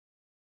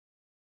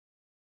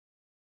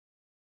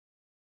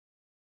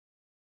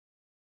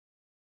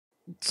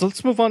So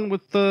let's move on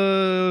with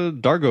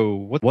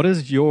Dargo. What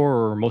is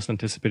your most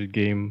anticipated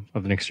game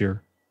of the next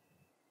year?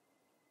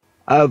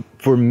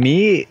 For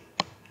me,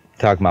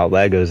 talking about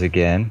Legos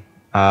again,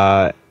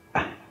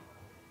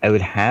 it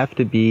would have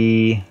to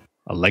be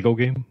A Lego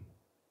game?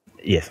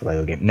 yes, a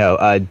Lego game. No,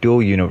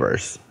 Dual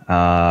Universe.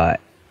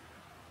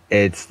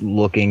 It's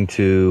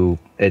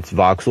it's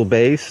voxel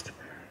based,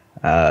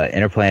 What does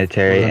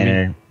interplanetary, that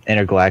mean?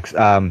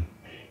 intergalactic.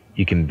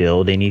 You can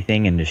build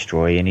anything and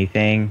destroy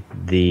anything.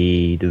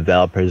 The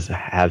developers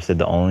have said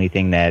the only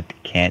thing that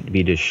can't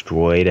be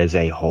destroyed as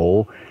a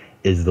whole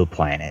is the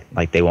planet.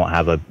 Like they won't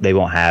have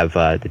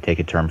to take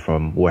a term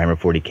from Warhammer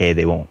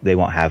 40K. They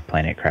won't have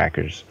planet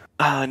crackers.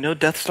 No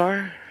Death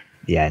Star?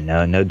 Yeah,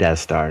 no Death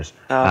Stars.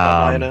 Not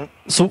buying it.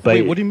 So But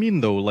wait, what do you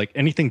mean though? Like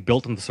anything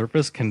built on the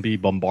surface can be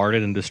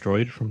bombarded and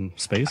destroyed from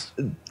space?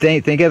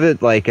 think of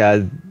it like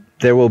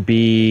there will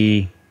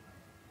be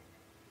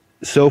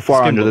so far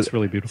This game under looks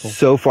really beautiful.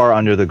 so far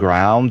under the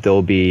ground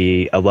there'll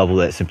be a level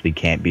that simply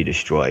can't be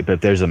destroyed. But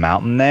if there's a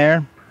mountain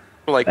there,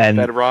 Like and-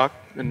 Bedrock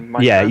and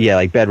Minecraft. yeah,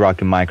 like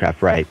Bedrock and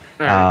Minecraft, right?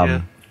 Alright,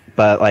 yeah.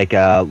 But like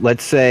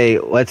let's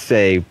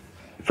say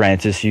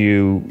Francis,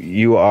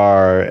 you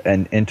are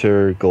an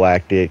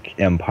intergalactic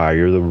empire.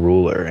 You're the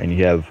ruler, and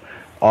you have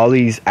all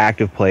these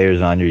active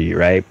players under you,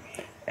 right?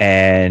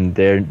 And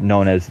they're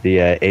known as the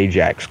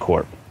Ajax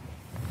Corp.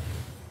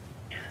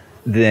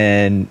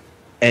 Then,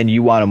 and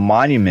you want a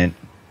monument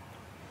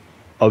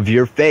of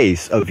your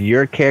face, of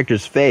your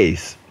character's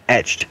face,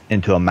 etched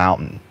into a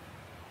mountain.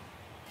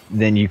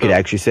 Then you could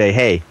actually say,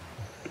 "Hey,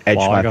 etch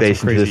Wow, I my got face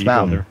some into crazy this ego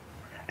mountain,"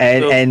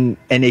 there.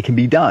 and it can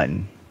be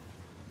done.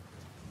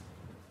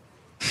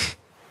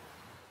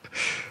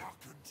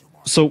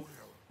 So,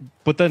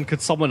 but then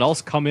could someone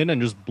else come in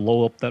and just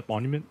blow up that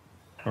monument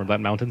or that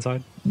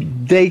mountainside?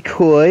 They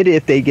could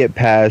if they get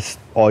past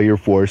all your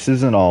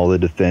forces and all the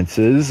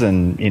defenses,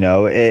 and you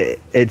know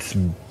it's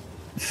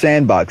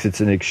sandbox. It's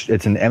an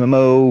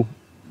MMO,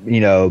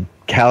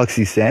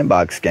 Galaxy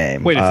sandbox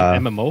game. Wait, it's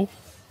an MMO?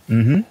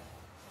 Mm-hmm.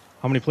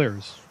 How many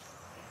players?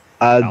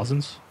 Uh,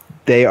 Thousands?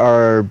 They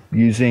are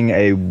using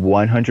a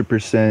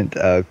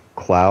 100%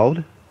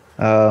 cloud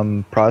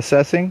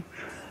processing,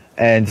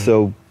 and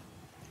so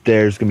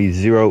there's going to be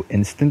zero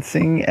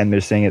instancing, and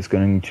they're saying it's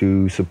going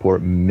to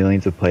support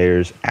millions of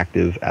players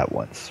active at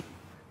once.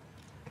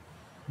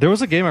 There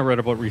was a game I read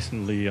about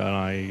recently, and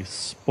I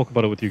spoke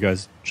about it with you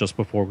guys just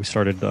before we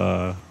started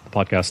the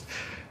podcast.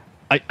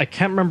 I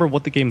can't remember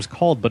what the game's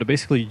called, but it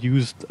basically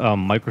used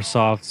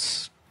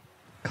Microsoft's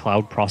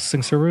cloud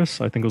processing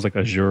service. I think it was like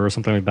Azure or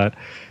something like that.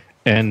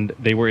 And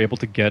they were able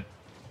to get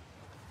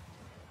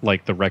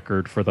like the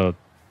record for the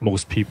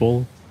most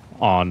people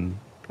on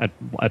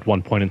at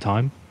one point in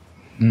time.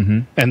 Mm-hmm.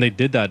 And they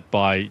did that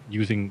by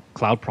using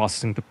cloud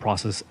processing to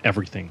process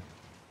everything.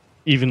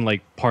 Even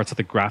like parts of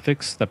the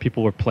graphics that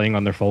people were playing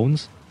on their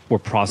phones were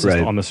processed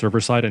Right. on the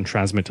server side and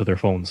transmit to their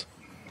phones.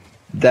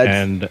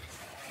 That's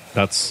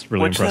That's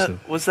really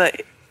impressive. Was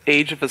that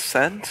Age of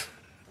Ascent?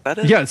 That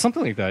is? Yeah, it's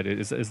something like that.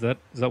 Is that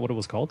what it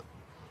was called?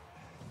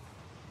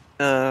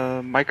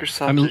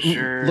 Microsoft I mean,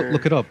 Azure.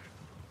 look it up.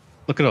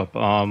 Look it up.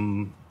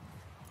 I'm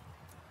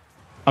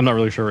not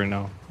really sure right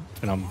now,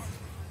 and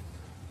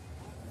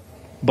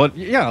But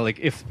yeah, like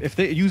if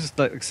they use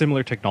like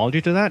similar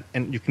technology to that,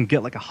 and you can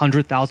get like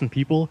 100,000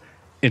 people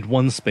in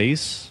one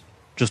space,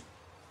 just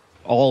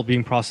all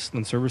being processed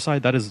on the server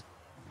side, that is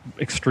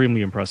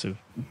extremely impressive.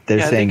 they're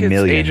I saying think it's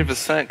millions. Age of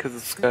Ascent because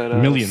it's got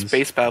Millions.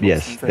 space battles.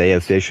 Yes, and they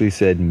things. officially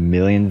said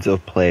millions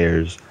of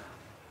players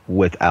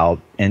without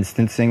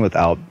instancing,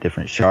 without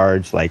different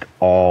shards, like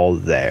all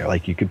there.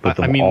 Like you could put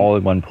I them mean- all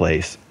in one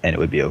place and it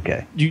would be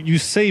okay. You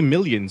say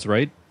millions,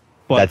 right?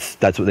 But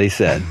That's what they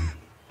said.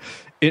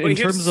 in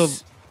terms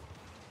of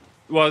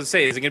Well, I was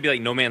say, is it going to be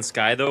like No Man's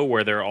Sky though,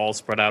 where they're all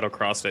spread out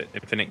across an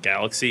infinite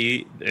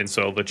galaxy, and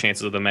so the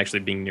chances of them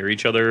actually being near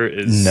each other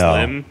is No,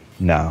 slim?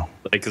 no.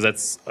 Because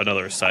that's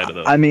another side of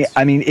the. I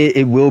mean,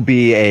 it will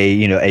be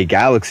a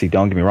galaxy.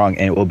 Don't get me wrong,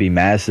 and it will be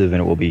massive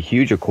and it will be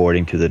huge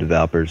according to the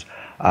developers.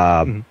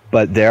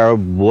 But they're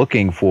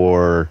looking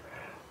for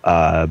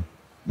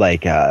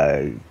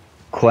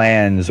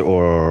clans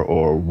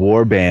or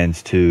war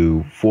bands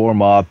to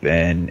form up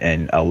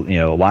and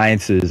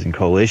alliances and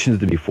coalitions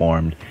to be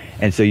formed,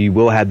 and so you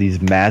will have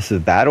these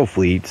massive battle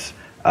fleets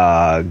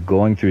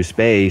going through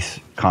space,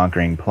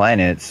 conquering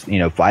planets,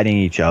 fighting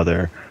each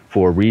other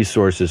for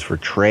resources, for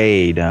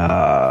trade.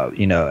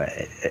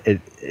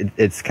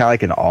 It's kind of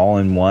like an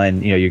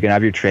all-in-one. You're gonna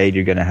have your trade,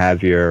 you're gonna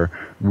have your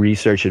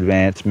research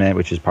advancement,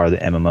 which is part of the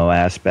MMO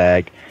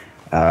aspect.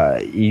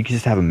 You can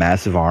just have a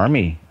massive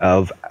army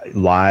of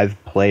live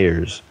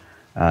players,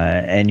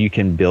 and you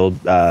can build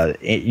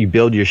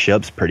your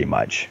ships pretty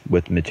much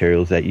with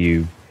materials that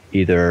you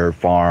either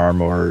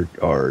farm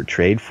or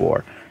trade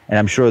for. And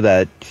I'm sure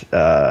that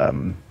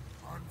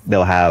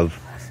they'll have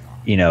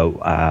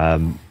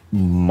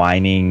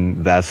mining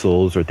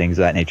vessels or things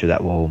of that nature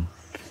that will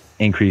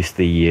increase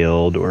the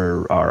yield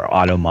or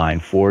auto mine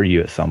for you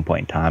at some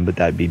point in time, but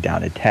that'd be down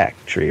to tech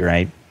tree,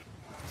 right?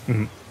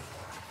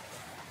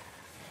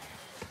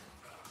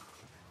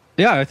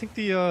 Yeah, I think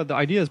the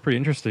idea is pretty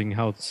interesting.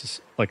 How it's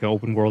just like an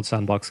open world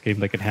sandbox game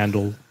that can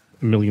handle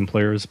a million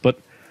players. But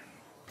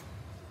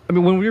I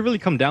mean, when we really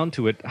come down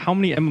to it, how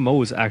many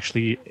MMOs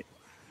actually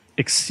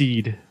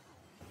exceed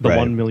the Right.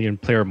 1 million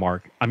player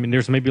mark? I mean,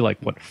 there's maybe like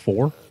what,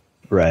 4?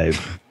 Right.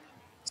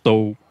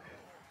 So,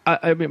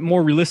 I mean,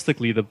 more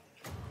realistically,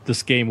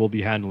 this game will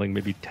be handling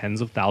maybe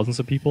tens of thousands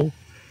of people,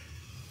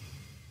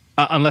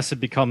 unless it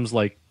becomes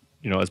like,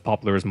 you know, as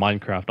popular as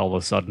Minecraft all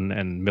of a sudden,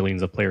 and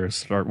millions of players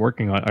start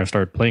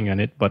playing on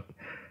it. But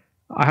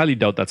I highly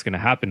doubt that's going to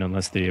happen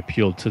unless they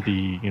appeal to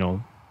the, you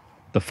know,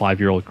 the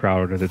 5-year-old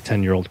crowd or the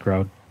 10-year-old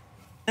crowd.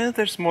 And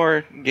there's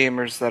more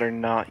gamers that are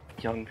not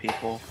young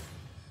people.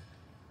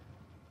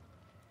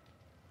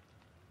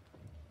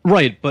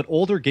 Right, but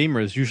older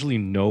gamers usually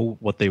know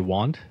what they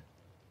want,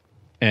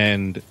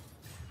 and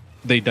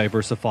they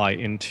diversify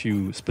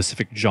into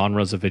specific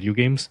genres of video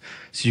games.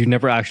 So you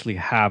never actually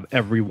have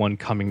everyone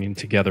coming in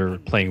together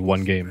playing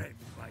one game.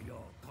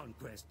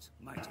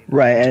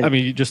 Right. And I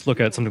mean, you just look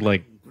at something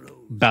like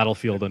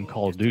Battlefield and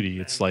Call of Duty.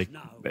 It's like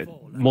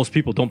most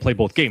people don't play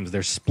both games.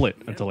 They're split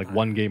into like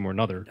one game or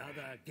another.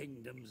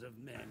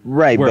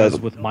 right, Whereas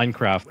but with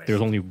Minecraft, there's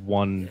only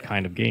one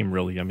kind of game,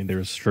 really. I mean,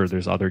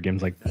 there's other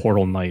games like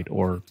Portal Knight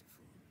or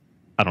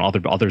I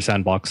don't know, other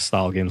sandbox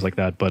style games like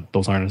that, but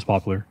those aren't as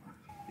popular.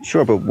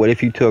 sure, but what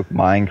if you took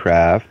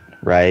Minecraft,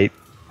 right,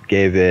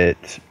 gave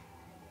it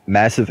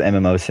massive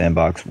MMO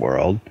sandbox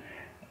world,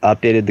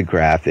 updated the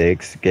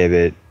graphics, gave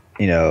it,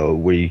 you know,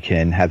 where you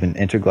can have an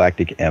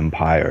intergalactic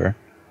empire,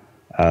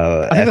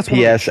 I think that's one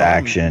of the FPS charm-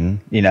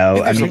 action, you know,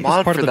 Hey, I there's a mean, mod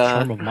It's part for of the that.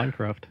 charm of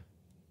Minecraft.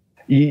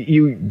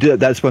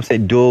 that's what I'm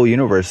saying. Dual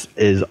Universe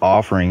is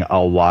offering a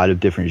lot of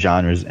different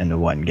genres into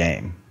one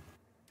game,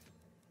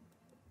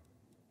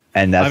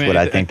 and that's I mean, what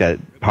I think that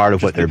part of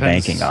just what they're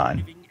depends. banking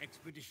on.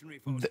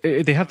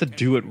 They have to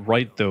do it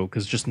right though,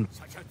 because just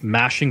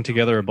mashing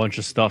together a bunch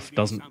of stuff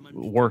doesn't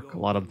work a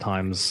lot of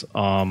times.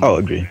 Oh,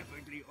 agree.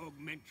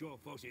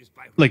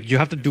 Like you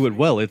have to do it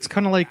well. It's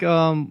kind of like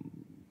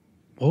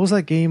what was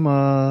that game?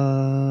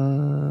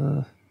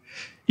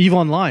 EVE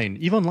Online.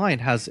 EVE Online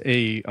has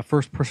a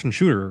first-person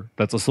shooter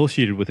that's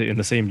associated with it in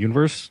the same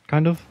universe,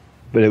 kind of.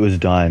 But it was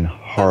done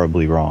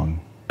horribly wrong.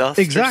 Dust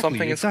Exactly, or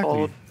something exactly. it's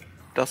called.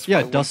 Dust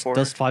Yeah, 514?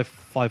 Dust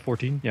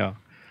 514. Yeah,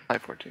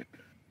 514.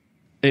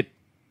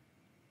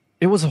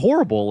 it was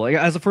horrible. Like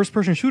as a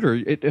first-person shooter,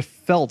 it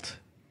felt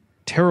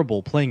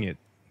terrible playing it,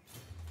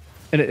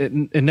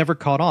 and it never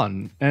caught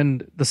on.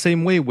 And the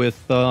same way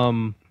with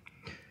what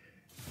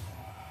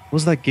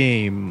was that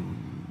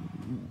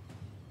game?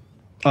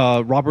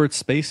 Robert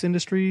Space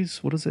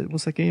Industries. What is it?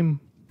 What's that game?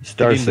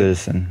 Star The game that-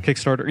 Citizen.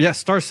 Kickstarter. Yeah,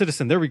 Star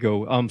Citizen. There we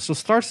go. So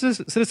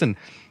Citizen,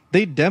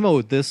 they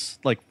demoed this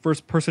like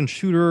first-person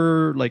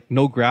shooter, like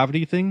no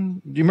gravity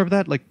thing. Do you remember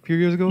that? Like a few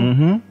years ago.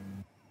 Mm-hmm.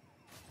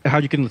 How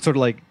you can sort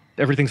of like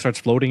everything starts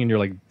floating and you're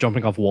like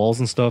jumping off walls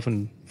and stuff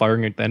and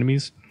firing at the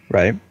enemies.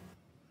 Right.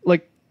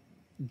 Like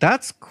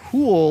that's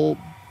cool,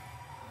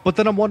 but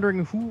then I'm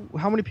wondering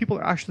how many people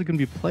are actually going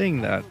to be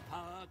playing that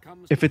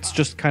if it's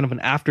just kind of an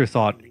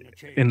afterthought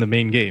in the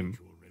main game.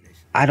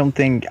 I don't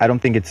think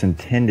it's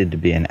intended to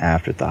be an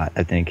afterthought.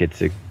 I think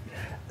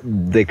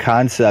the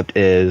concept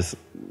is,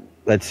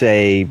 let's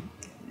say,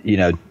 you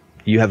know,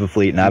 you have a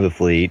fleet and I have a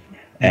fleet,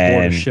 You board a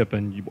and ship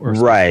and or a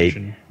space right,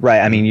 station. right.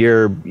 I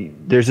mean,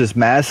 there's this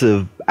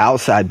massive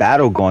outside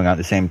battle going on at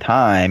the same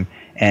time,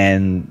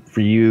 and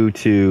for you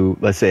to,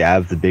 let's say, I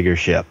have the bigger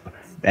ship,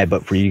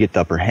 but for you to get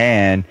the upper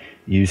hand,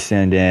 you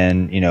send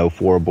in, you know,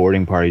 4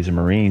 boarding parties of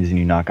Marines, and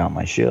you knock out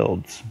my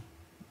shields.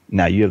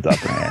 Now you have the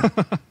upper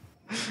hand.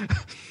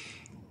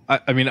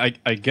 I mean,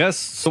 I guess.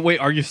 So wait,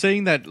 are you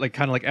saying that like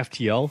kind of like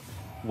FTL,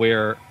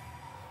 where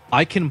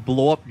I can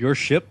blow up your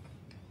ship,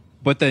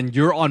 but then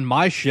you're on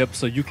my ship,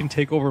 so you can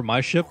take over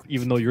my ship,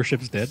 even though your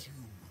ship's dead?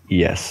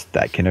 Yes,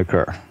 that can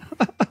occur.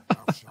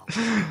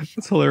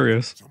 That's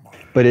hilarious.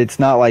 But it's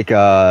not like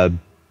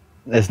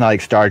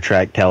Star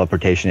Trek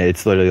teleportation.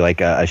 It's literally like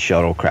a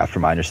shuttlecraft,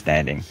 from my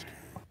understanding.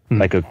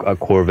 Like a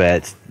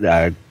Corvette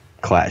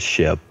class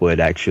ship would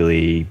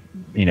actually,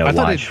 you know, I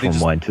thought launch from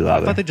one to the I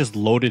other. thought they just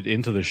loaded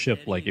into the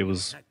ship like it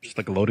was just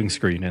like a loading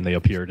screen, and they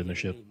appeared in the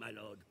ship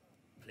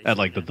at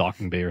like the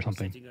docking bay or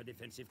something.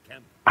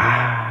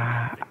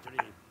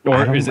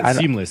 Or is it I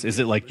don't- seamless? Is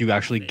it like you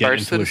actually get Star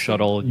into a Citizen?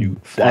 shuttle, you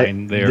fly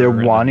in there, they're and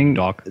then wanting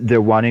dock?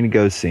 they're wanting to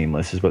go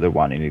seamless is what they're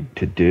wanting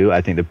to do. I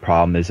think the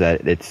problem is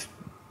that it's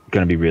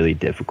going to be really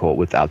difficult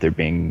without there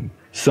being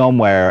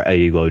somewhere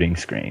a loading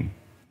screen.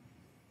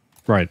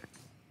 Right.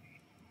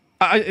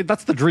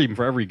 That's the dream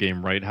for every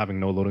game, right? Having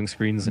no loading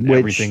screens and Which-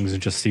 everything's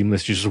just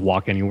seamless. You just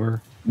walk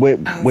anywhere. Which,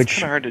 It's which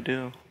kind of hard to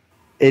do.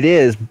 it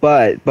is,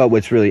 but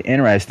what's really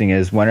interesting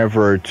is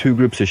whenever 2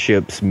 groups of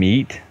ships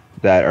meet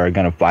that are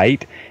going to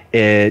fight,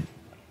 it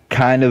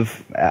kind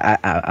of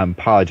I'm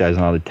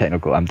apologizing on all the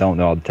technical. I don't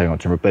know all the technical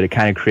terms, but it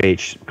kind of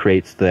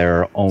creates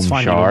their own It's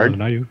fine. You know more shard.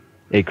 than I do.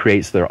 It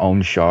creates their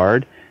own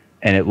shard,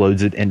 and it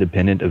loads it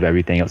independent of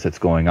everything else that's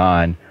going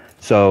on.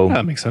 So Yeah,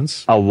 that makes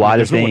sense. a lot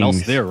of there's no one else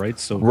things- there, right?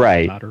 So it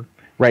Right. doesn't matter.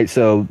 Right,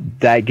 so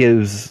that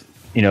gives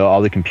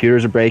all the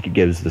computers a break. It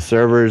gives the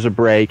servers a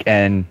break.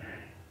 And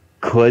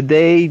could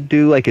they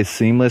do like a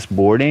seamless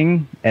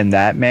boarding in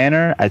that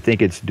manner? I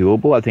think it's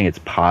doable. I think it's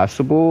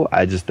possible.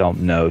 I just don't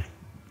know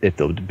if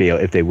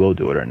they will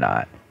do it or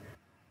not.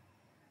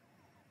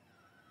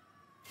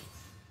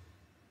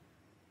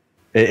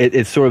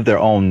 It's sort of their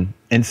own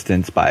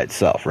instance by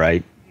itself,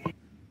 right?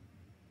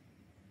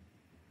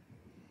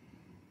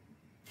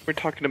 We're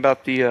talking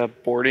about the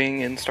boarding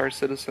in Star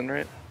Citizen,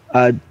 right?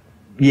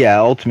 Yeah,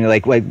 ultimately,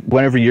 like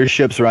whenever your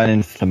ships run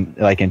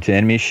into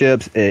enemy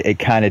ships, it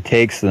kind of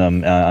takes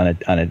them on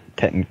a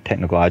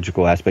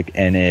technological aspect,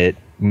 and it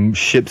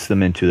ships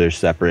them into their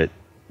separate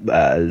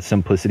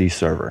Simplicity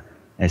server,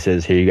 and it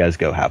says, "Here you guys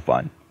go, have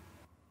fun."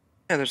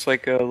 Yeah, there's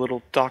like a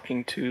little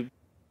docking tube.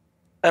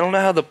 I don't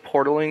know how the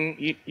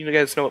portaling. You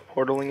guys know what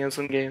portaling is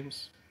in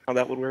games? How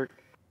that would work?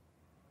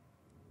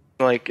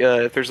 Like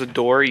if there's a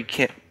door,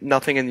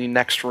 nothing in the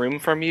next room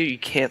from you. You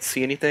can't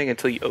see anything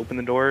until you open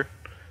the door.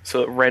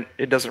 So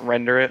it doesn't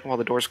render it while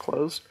the door's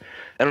closed.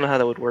 I don't know how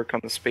that would work on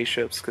the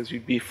spaceships because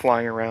you'd be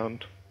flying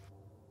around.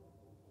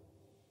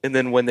 And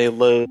then when they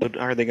load,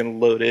 are they going to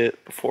load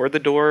it before the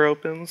door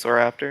opens or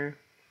after?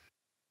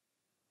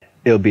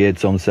 It'll be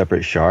its own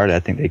separate shard.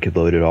 I think they could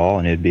load it all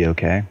and it'd be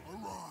okay.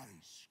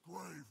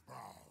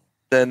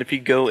 Then if you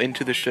go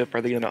into the ship,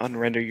 are they going to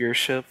unrender your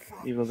ship,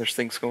 even though there's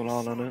things going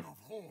on it?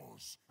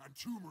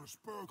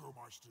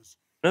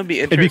 That'd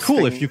be interesting. It'd be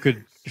cool if you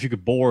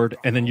could board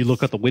and then you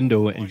look out the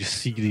window and you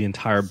see the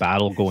entire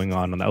battle going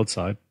on the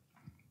outside.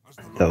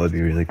 That would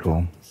be really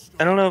cool.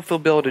 I don't know if they'll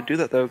be able to do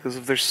that though, because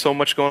if there's so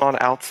much going on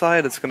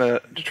outside, it's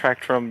gonna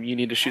detract from you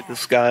need to shoot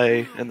this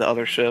guy and the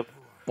other ship.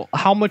 Well,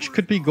 how much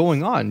could be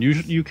going on?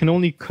 You can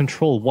only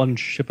control one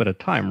ship at a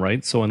time,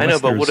 right? So I know,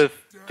 but what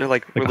if they're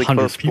like really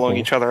close, blowing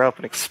each other up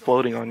and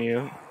exploding on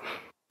you?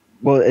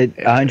 Well,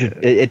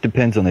 it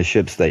depends on the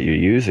ships that you're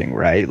using,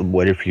 right?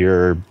 What if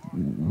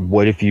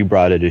you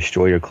brought a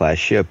destroyer class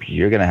ship?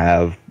 You're going to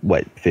have,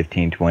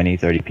 15, 20,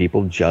 30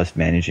 people just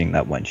managing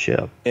that one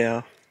ship.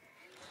 Yeah.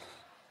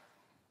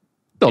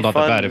 Still not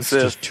that bad. It's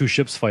just two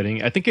ships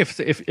fighting. I think if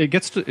it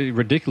gets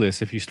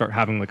ridiculous if you start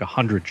having like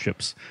 100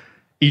 ships.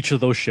 Each of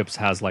those ships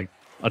has like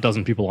a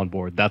dozen people on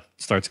board. That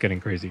starts getting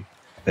crazy.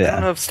 Yeah. I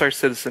don't know if Star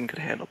Citizen could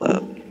handle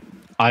that.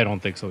 I don't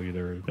think so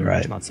either. They're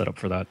just not set up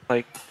for that.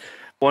 Like,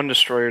 one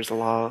destroyer is a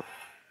lot.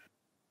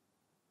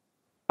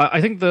 I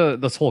think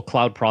this whole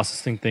cloud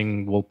processing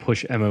thing will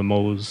push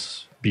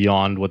MMOs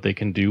beyond what they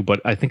can do,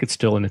 but I think it's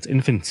still in its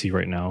infancy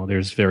right now.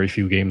 There's very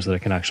few games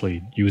that can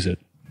actually use it.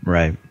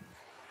 Right.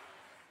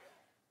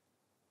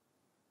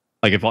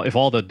 Like if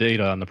all the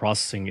data and the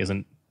processing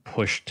isn't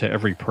pushed to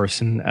every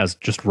person as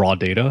just raw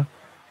data,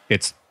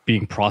 it's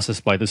being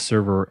processed by the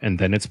server and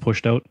then it's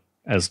pushed out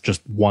as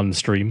just one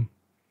stream.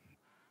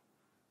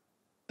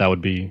 That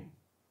would be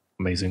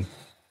amazing.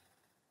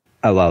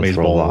 Allows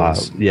for a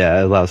lot.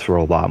 Yeah, it allows for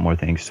a lot more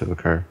things to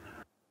occur.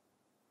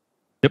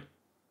 Yep.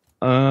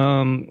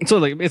 So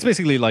like it's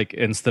basically like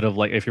instead of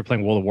like if you're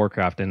playing World of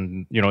Warcraft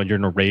and you're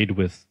in a raid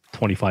with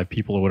 25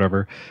 people or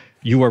whatever,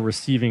 you are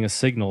receiving a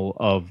signal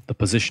of the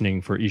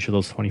positioning for each of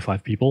those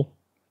 25 people.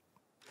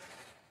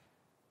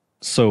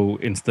 So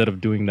instead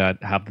of doing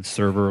that, have the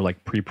server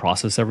like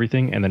pre-process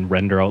everything and then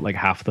render out like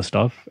half the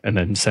stuff and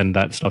then send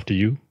that stuff to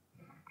you.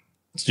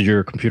 So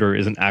your computer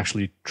isn't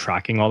actually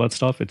tracking all that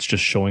stuff. It's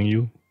just showing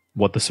you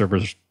what the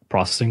server's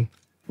processing.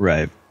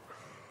 Right.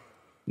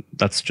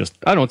 That's just,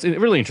 I don't know, it's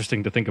really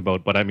interesting to think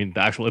about, but I mean,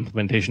 the actual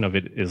implementation of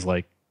it is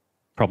like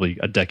probably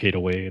a decade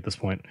away at this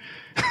point.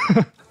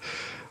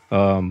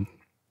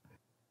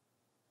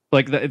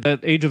 Like that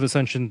Age of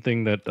Ascension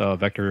thing that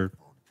Vector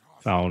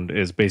found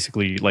is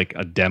basically like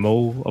a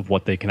demo of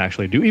what they can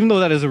actually do. Even though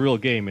that is a real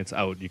game, it's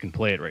out. You can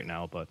play it right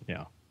now, but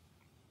yeah.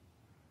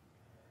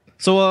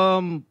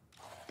 So,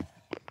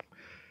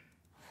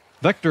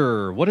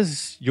 Vector, what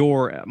is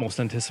your most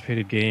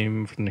anticipated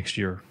game for next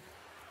year?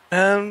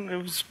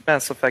 It was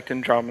Mass Effect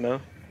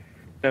Andromeda.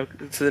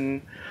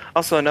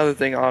 Also another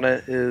thing on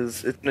it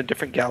is it's in a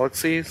different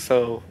galaxy,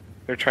 so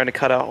they're trying to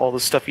cut out all the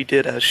stuff you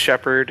did as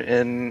Shepard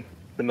in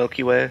the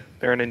Milky Way.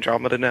 They're in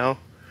Andromeda now.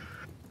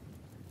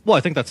 Well, I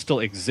think that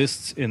still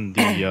exists in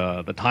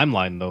the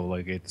timeline, though.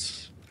 Like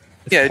it's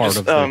part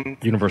of the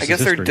universe's I guess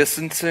history. they're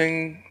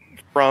distancing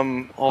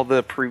from all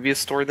the previous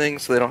story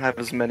things, so they don't have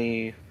as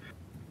many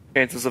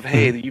chances of,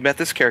 hey, you met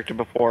this character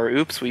before.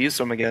 Oops, we used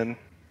them again.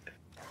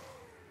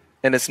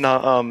 And it's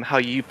not how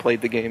you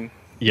played the game.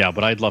 Yeah,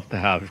 but I'd love to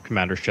have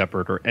Commander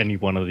Shepard or any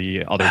one of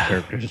the other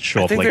characters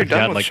show up. Like if you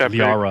had like Shepard.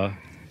 Liara.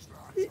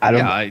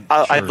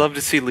 I'd love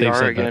to see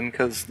Liara again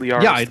because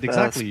Liara.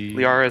 Exactly.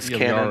 Liara's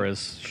canon.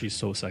 Liara's she's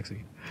so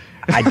sexy.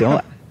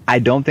 I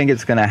don't think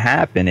it's going to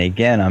happen.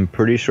 Again, I'm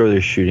pretty sure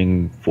they're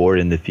shooting for it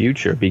in the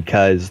future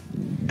because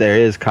there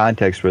is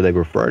context where they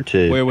refer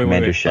to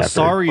Commander Shepard.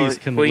 Asaris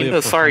can live.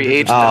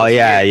 Age. Oh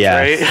yeah,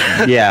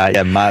 right?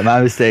 yeah.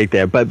 My mistake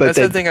there. But that's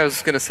the thing I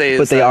was going to say.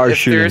 But they are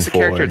shooting for it. If there's a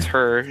character, it's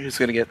her who's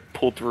going to get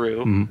pulled through.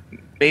 Mm-hmm.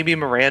 Maybe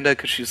Miranda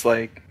because she's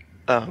like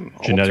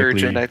altered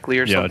genetically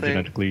or something. Yeah,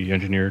 genetically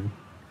engineered.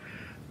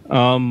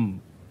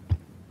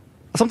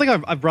 something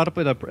I've brought up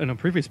in a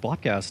previous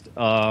podcast.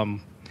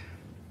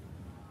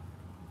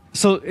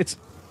 So it's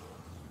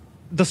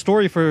the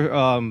story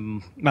for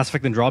Mass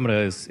Effect Andromeda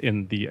is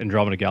in the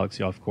Andromeda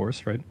Galaxy, of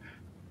course, right?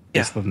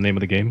 Yeah. That's the name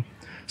of the game.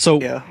 So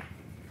Yeah.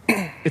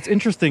 it's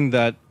interesting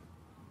that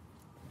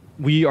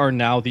we are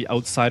now the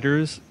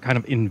outsiders kind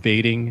of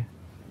invading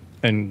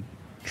and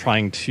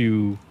trying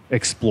to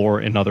explore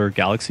another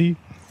galaxy.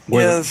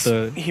 Yes,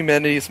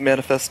 humanity's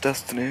manifest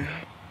destiny.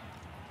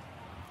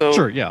 So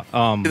Sure, yeah.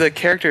 the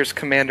character is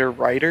Commander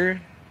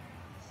Ryder,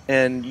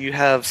 and you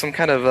have some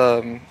kind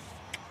of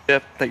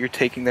ship that you're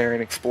taking there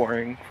and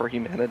exploring for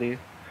humanity.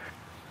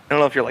 I don't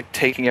know if you're like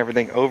taking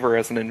everything over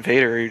as an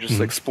invader, or you're just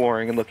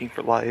exploring and looking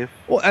for life.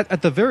 Well,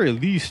 at the very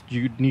least,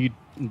 you need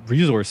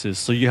resources,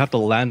 so you have to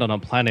land on a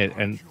planet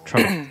and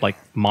try to like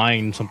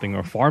mine something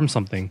or farm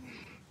something,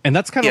 and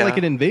that's kind of like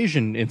an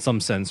invasion in some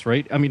sense,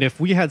 right? I mean, if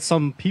we had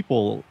some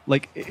people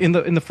like in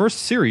the first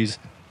series,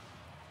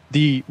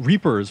 the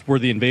Reapers were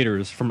the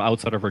invaders from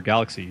outside of our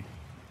galaxy,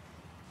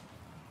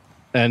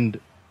 and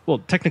well,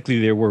 technically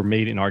they were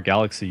made in our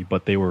galaxy,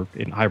 but they were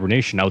in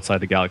hibernation outside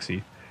the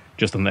galaxy,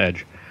 just on the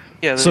edge.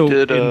 Yeah, they So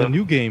did, in the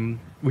new game,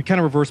 we kind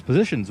of reverse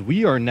positions.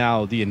 We are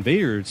now the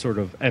invaders, sort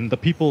of, and the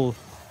people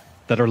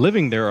that are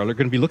living there are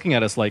going to be looking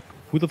at us like,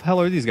 who the hell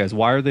are these guys?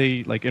 Why are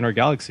they like in our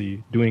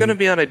galaxy doing? It's going to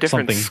be on a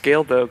different something?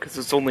 scale though, because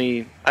it's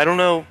only, I don't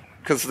know,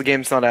 because the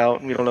game's not out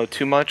and we don't know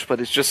too much,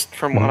 but it's just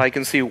from what I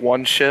can see,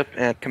 one ship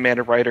and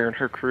Commander Ryder and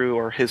her crew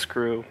or his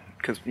crew,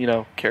 because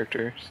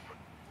characters.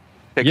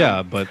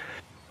 Yeah, but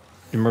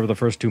you remember the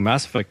first two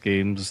Mass Effect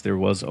games? There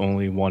was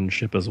only one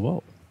ship as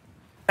well.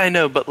 I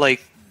know, but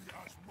like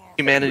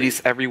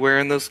humanity's everywhere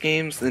in those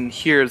games, and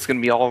here it's going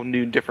to be all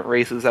new, different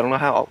races. I don't know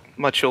how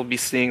much you'll be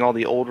seeing all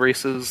the old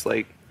races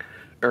like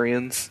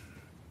Urians,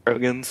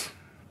 Rogans,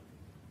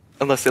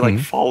 unless they like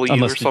follow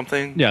you or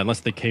something. Yeah, unless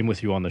they came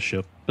with you on the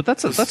ship. But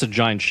that's a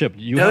giant ship.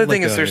 The other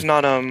thing is there's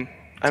not I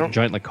don't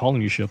giant like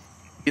colony ship.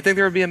 You think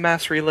there would be a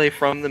mass relay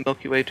from the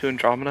Milky Way to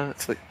Andromeda?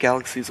 It's like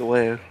galaxies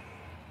away.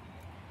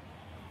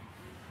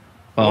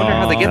 I wonder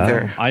how they get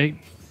there.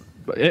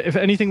 If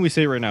anything we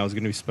say right now is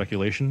going to be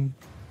speculation.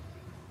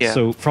 Yeah.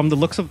 So from the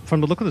look of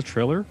the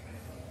trailer,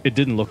 it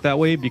didn't look that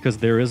way because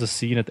there is a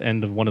scene at the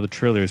end of one of the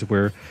trailers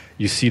where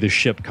you see the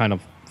ship kind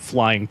of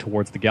flying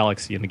towards the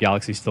galaxy, and the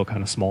galaxy's still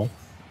kind of small.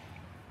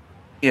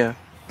 Yeah.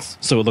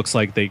 So it looks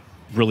like they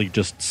really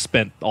just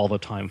spent all the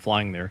time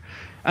flying there.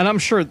 And I'm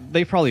sure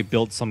they probably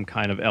built some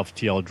kind of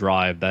FTL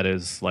drive that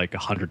is like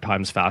 100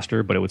 times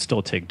faster, but it would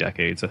still take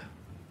decades,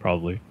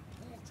 probably.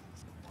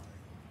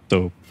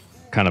 So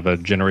kind of a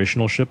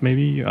generational ship,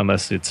 maybe,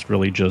 unless it's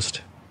really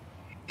just...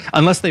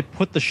 Unless they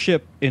put the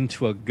ship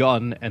into a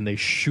gun and they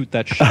shoot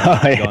that ship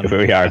with a gun.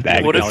 We are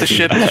back. What if the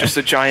ship is just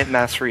a giant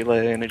mass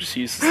relay and it just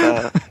uses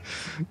that?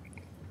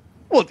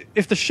 Well,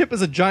 if the ship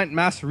is a giant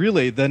mass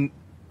relay, then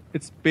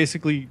it's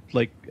basically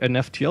like an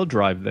FTL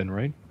drive then,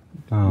 right?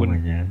 Oh my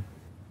god.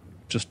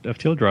 Just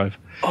FTL drive.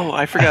 Oh,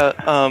 I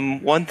forgot.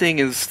 One thing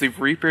is the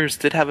Reapers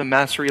did have a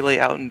mass relay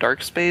out in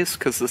dark space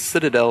because the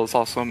Citadel is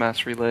also a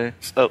mass relay.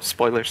 Oh,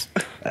 spoilers.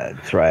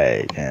 That's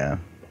right, yeah.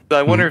 So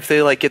I wonder if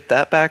they like get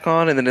that back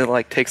on and then it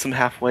like takes them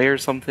halfway or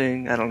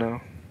something. I don't know.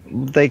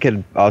 They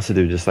could also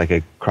do just like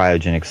a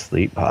cryogenic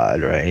sleep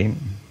pod, right?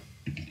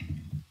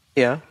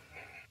 Yeah.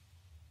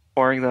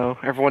 Boring though.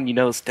 Everyone you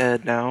know is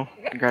dead now.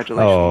 Oh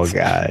Congratulations.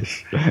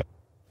 gosh.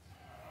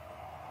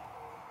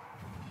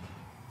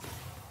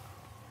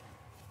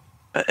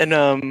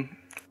 And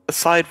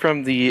aside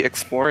from the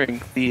exploring,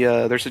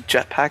 there's a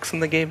jetpacks in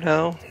the game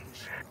now.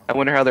 I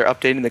wonder how they're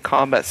updating the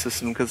combat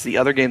system because the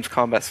other game's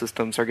combat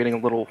systems are getting a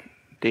little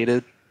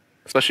dated,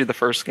 especially the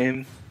first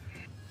game.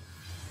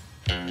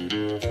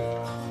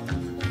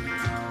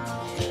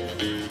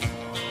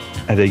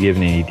 Have they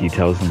given any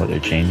details on what they're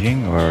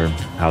changing or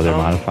how they're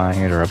modifying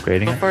it or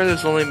upgrading So it? far,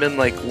 there's only been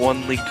like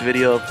one leaked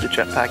video of the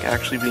jetpack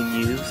actually being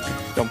used.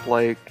 Jump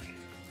like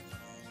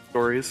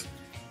stories.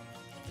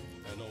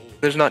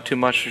 There's not too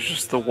much. There's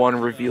just the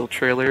one reveal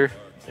trailer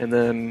and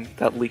then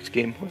that leaked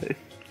gameplay.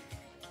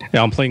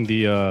 Yeah, I'm playing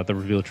the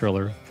reveal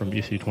trailer from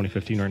EC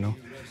 2015 right now.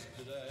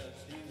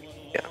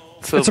 Yeah.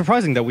 So It's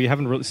surprising that we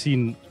haven't really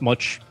seen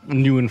much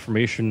new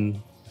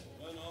information,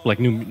 like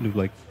new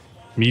like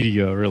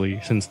media really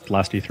since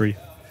last E3.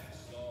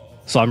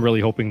 So I'm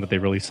really hoping that they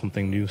release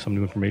something new, some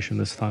new information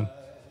this time.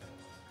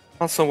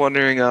 also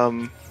wondering,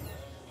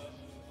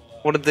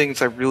 one of the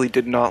things I really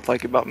did not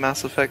like about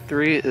Mass Effect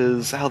 3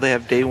 is how they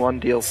have Day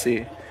 1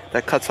 DLC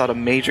that cuts out a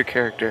major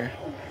character.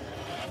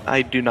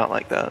 I do not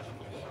like that.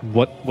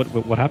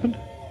 What happened?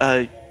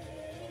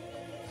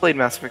 Played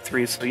Mass Effect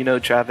 3, so you know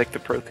Javik the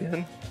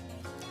Prothean.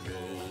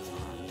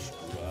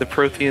 The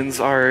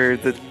Protheans are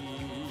the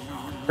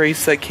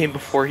race that came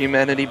before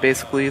humanity,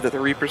 basically, that the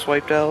Reapers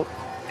wiped out.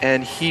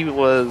 And he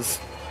was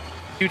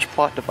a huge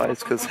plot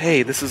device, because,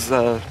 hey, this is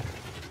a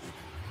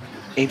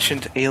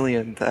ancient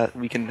alien that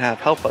we can have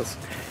help us.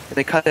 And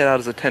they cut it out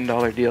as a $10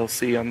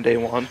 DLC on day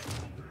 1.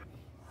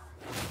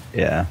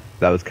 Yeah,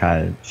 that was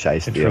kind of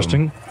shiesty.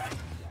 Interesting.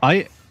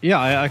 I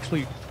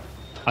actually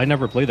I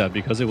never played that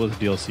because it was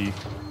DLC,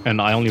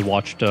 and I only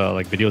watched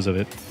like videos of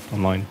it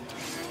online.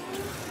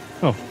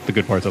 Oh, the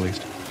good parts at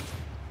least.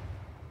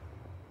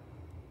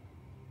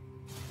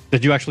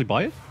 Did you actually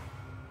buy it?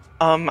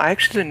 I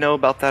actually didn't know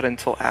about that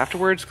until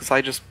afterwards because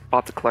I just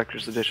bought the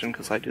collector's edition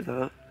because I do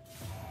that.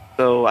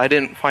 So I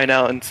didn't find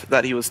out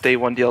that he was day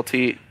one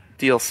DLC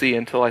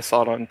until I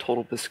saw it on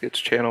Total Biscuit's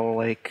channel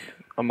like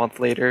a month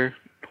later.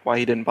 Why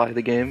he didn't buy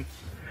the game?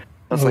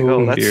 I was like,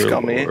 oh, that's dear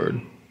scummy.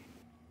 Lord.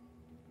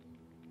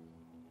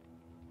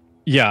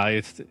 Yeah,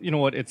 it's you know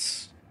what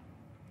it's.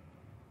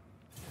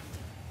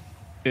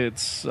 I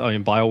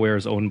mean, BioWare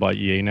is owned by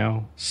EA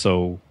now,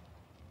 so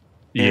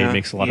EA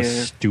makes a lot of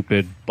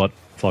stupid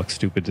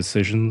stupid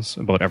decisions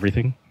about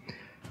everything.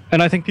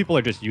 And I think people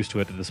are just used to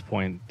it at this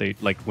point. They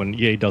like when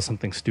EA does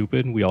something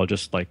stupid, we all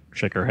just like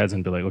shake our heads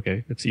and be like,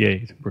 okay, it's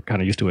EA. We're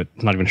kind of used to it.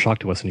 It's not even a shock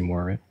to us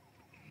anymore, right?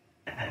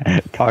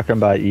 Talking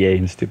about EA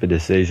and stupid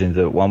decisions,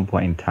 at one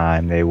point in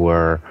time, they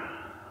were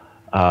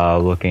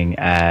looking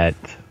at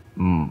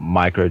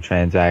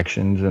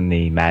microtransactions in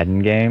the Madden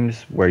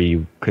games where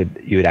you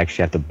would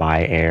actually have to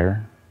buy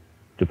air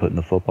to put in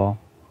the football.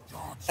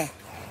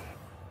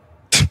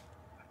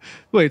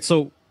 Wait,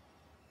 so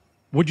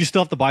would you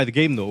still have to buy the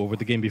game though, or would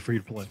the game be free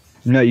to play?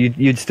 No,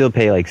 you'd still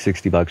pay like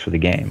 $60 for the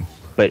game,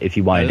 but if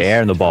you wanted to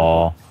air in the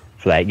ball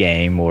for that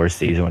game or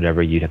season,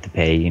 whatever, you'd have to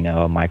pay a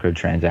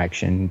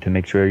microtransaction to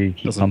make sure you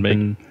keep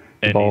pumping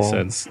the ball.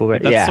 Sense.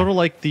 That's sort of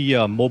like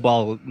the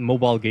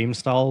mobile game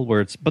style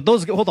where it's. But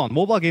those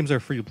mobile games are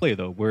free to play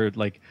though. Where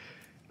like,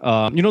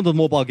 the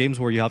mobile games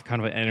where you have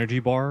kind of an energy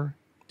bar,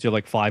 so you have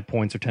like 5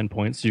 points or 10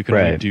 points, so you can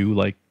only do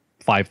like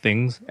 5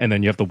 things, and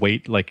then you have to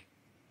wait like,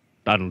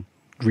 I don't know,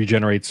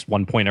 regenerates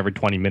 1 point every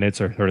 20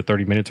 minutes or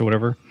 30 minutes or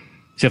whatever.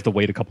 So you have to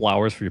wait a couple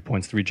hours for your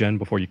points to regen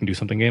before you can do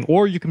something again,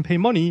 or you can pay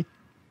money,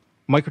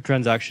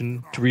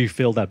 microtransaction, to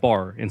refill that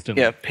bar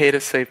instantly. Yeah, pay to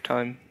save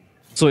time.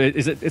 So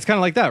it's kind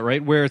of like that,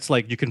 right? Where it's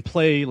like you can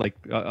play like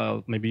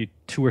maybe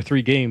 2 or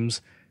 3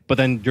 games, but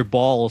then your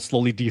ball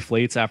slowly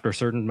deflates after a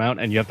certain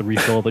amount, and you have to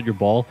refill your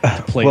ball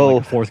to play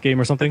like a 4th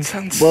game or something. That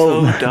sounds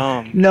so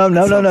dumb. No.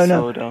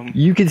 So dumb.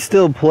 You could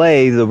still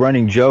play. The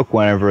running joke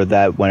whenever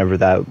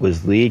that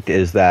was leaked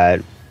is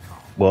that,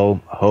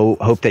 well,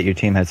 hope that your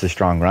team has a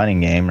strong running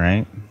game,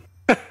 right?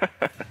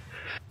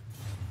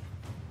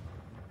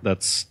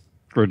 That's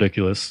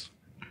ridiculous.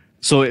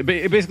 So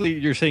basically,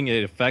 you're saying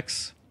it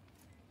affects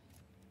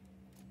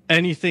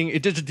anything.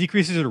 It just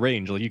decreases the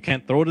range. Like you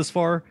can't throw it as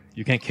far,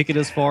 you can't kick it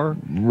as far.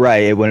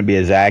 Right, it wouldn't be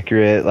as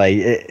accurate.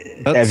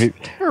 Like that's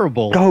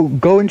terrible.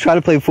 Go and try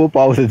to play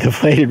football with a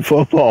deflated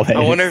football. Man.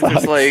 I wonder if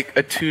there's like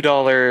a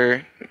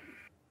 $2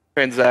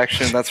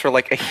 transaction that's for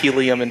like a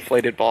helium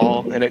inflated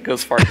ball and it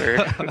goes farther.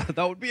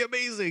 That would be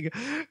amazing.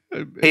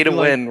 Pay to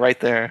win right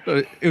there.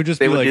 It would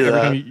just be like every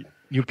time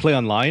you play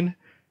online,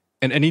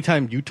 and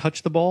anytime you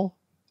touch the ball,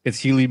 it's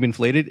helium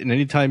inflated, and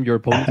anytime your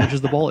opponent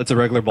touches the ball, it's a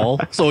regular ball.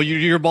 So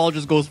your ball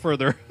just goes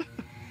further.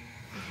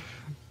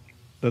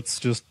 That's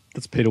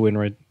pay to win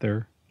right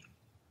there.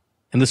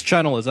 And this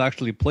channel is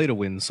actually play to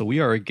win, so we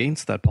are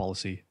against that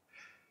policy.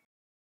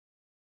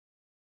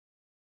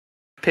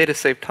 Pay to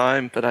save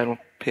time, but I don't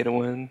pay to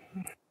win.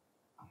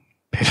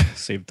 Pay to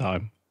save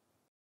time.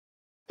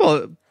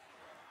 Well,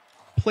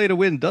 play to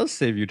win does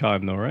save you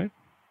time, though, right?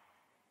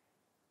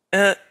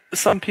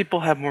 Some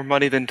people have more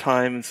money than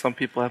time, and some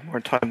people have more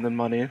time than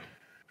money.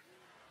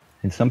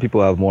 And some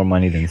people have more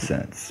money than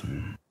sense.